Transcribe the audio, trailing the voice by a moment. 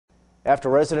After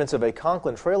residents of a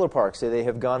Conklin trailer park say they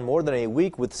have gone more than a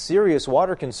week with serious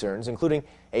water concerns, including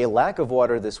a lack of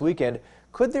water this weekend,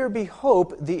 could there be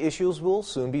hope the issues will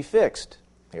soon be fixed?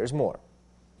 Here's more.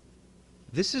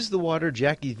 This is the water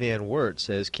Jackie Van Wert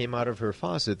says came out of her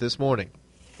faucet this morning.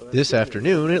 This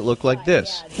afternoon, it looked like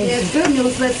this. It's good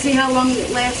news. Let's see how long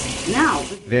it lasts now.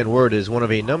 Van Wert is one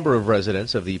of a number of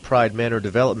residents of the Pride Manor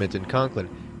development in Conklin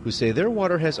who say their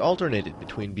water has alternated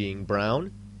between being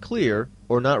brown, clear,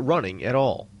 or not running at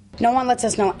all. No one lets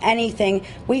us know anything.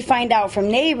 We find out from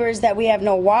neighbors that we have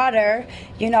no water.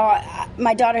 You know,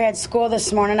 my daughter had school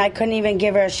this morning. I couldn't even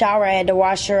give her a shower. I had to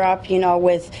wash her up, you know,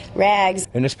 with rags.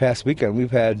 And this past weekend,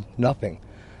 we've had nothing.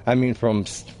 I mean, from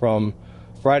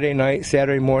Friday night,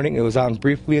 Saturday morning, it was on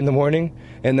briefly in the morning,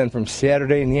 and then from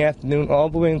Saturday in the afternoon all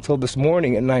the way until this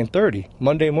morning at 9:30,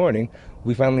 Monday morning,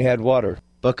 we finally had water.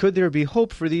 But could there be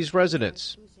hope for these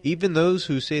residents? Even those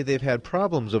who say they've had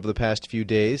problems over the past few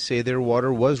days say their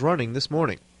water was running this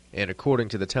morning. And according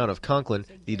to the town of Conklin,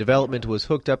 the development was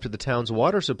hooked up to the town's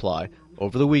water supply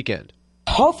over the weekend.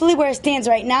 Hopefully where it stands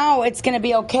right now, it's going to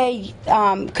be okay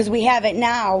because we have it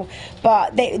now.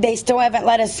 But they still haven't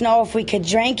let us know if we could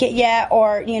drink it yet,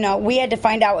 or, you know, we had to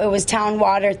find out it was town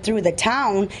water through the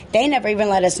town. They never even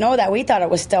let us know that. We thought it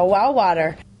was still well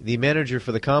water. The manager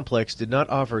for the complex did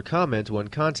not offer comment when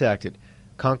contacted.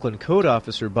 Conklin Code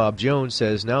Officer Bob Jones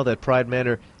says now that Pride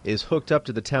Manor is hooked up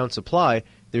to the town supply,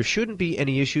 there shouldn't be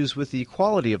any issues with the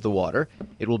quality of the water.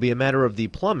 It will be a matter of the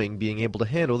plumbing being able to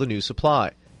handle the new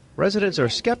supply. Residents are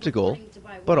skeptical,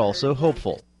 but also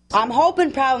hopeful. I'm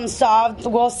hoping problem solved.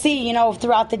 We'll see, you know,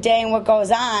 throughout the day and what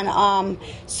goes on.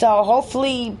 So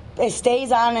hopefully it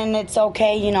stays on and it's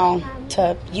okay, you know,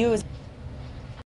 to use.